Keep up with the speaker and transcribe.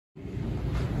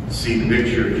See the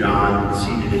picture of John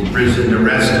seated in prison,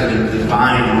 arrested and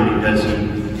confined because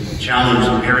he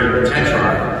challenged Herod the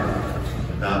Tetrarch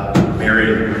about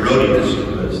marrying Herodias,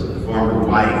 who was the former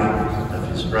wife of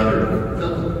his brother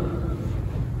Philip.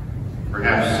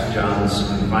 Perhaps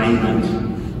John's confinement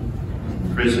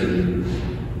in prison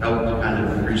helped to kind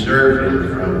of preserve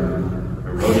him from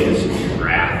Herodias'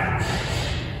 wrath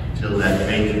until that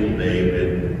fateful day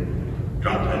when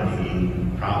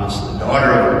drunkenly promised the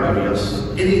daughter of Herodias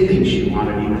anything she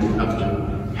wanted, even up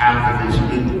to half of his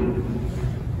kingdom.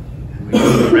 And we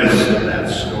know the rest of that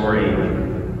story.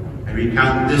 I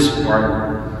recount this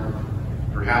part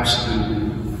perhaps to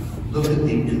look at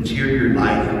the interior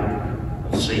life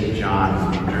of St.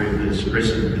 John during his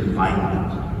prison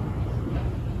confinement.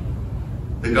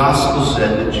 The Gospel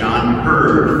said that John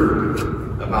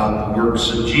heard about the works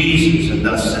of Jesus and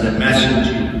thus sent a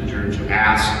messenger to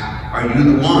ask, "Are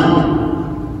you the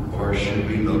one, or should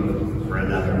we look for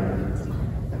another?"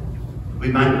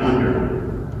 We might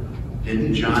wonder,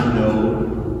 didn't John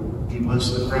know he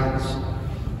was the Christ?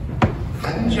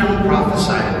 Hadn't John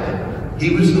prophesied that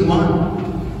he was the one?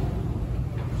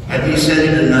 Had he said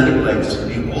in another place,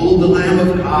 "Behold the Lamb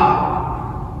of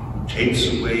God, who takes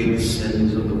away the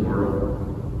sins of the world"?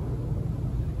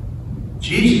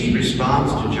 Jesus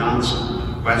responds to John's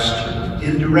question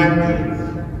indirectly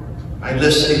by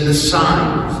listing the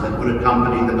signs that would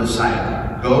accompany the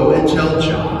Messiah. "Go and tell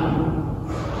John,"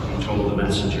 he told the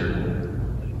messenger,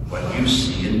 "what you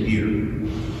see and hear.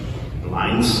 The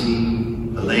blind see,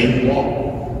 the lame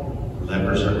walk, the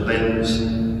lepers are cleansed.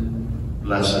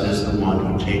 Blessed is the one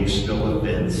who takes no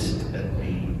offense at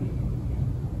me."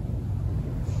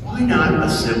 Why not a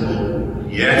simple,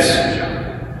 "Yes, John,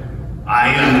 I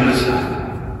am the Messiah"?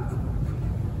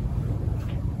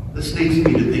 This leads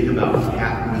me to think about what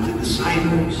happened with the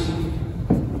disciples.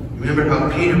 Remember how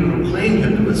Peter proclaimed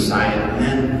him the Messiah, and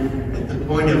then at the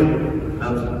point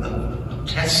of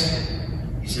testing,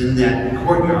 he's in that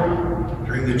courtyard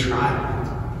during the trial,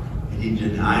 and he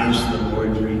denies the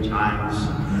Lord 3 times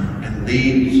and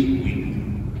leaves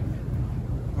weeping.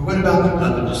 Or what about the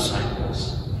other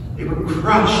disciples? They were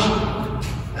crushed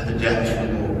at the death of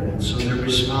the Lord, and so their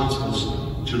response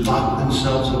was to lock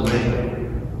themselves away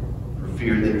for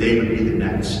fear that they would be the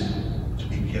next to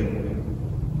be killed.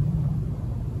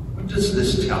 What does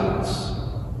this tell us?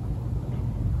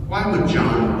 Why would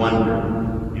John wonder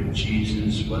if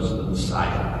Jesus was the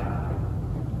Messiah?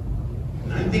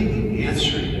 And I think the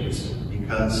answer is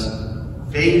because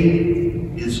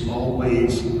faith is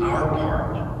always our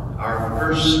part, our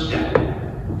first step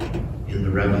in the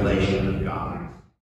revelation of God.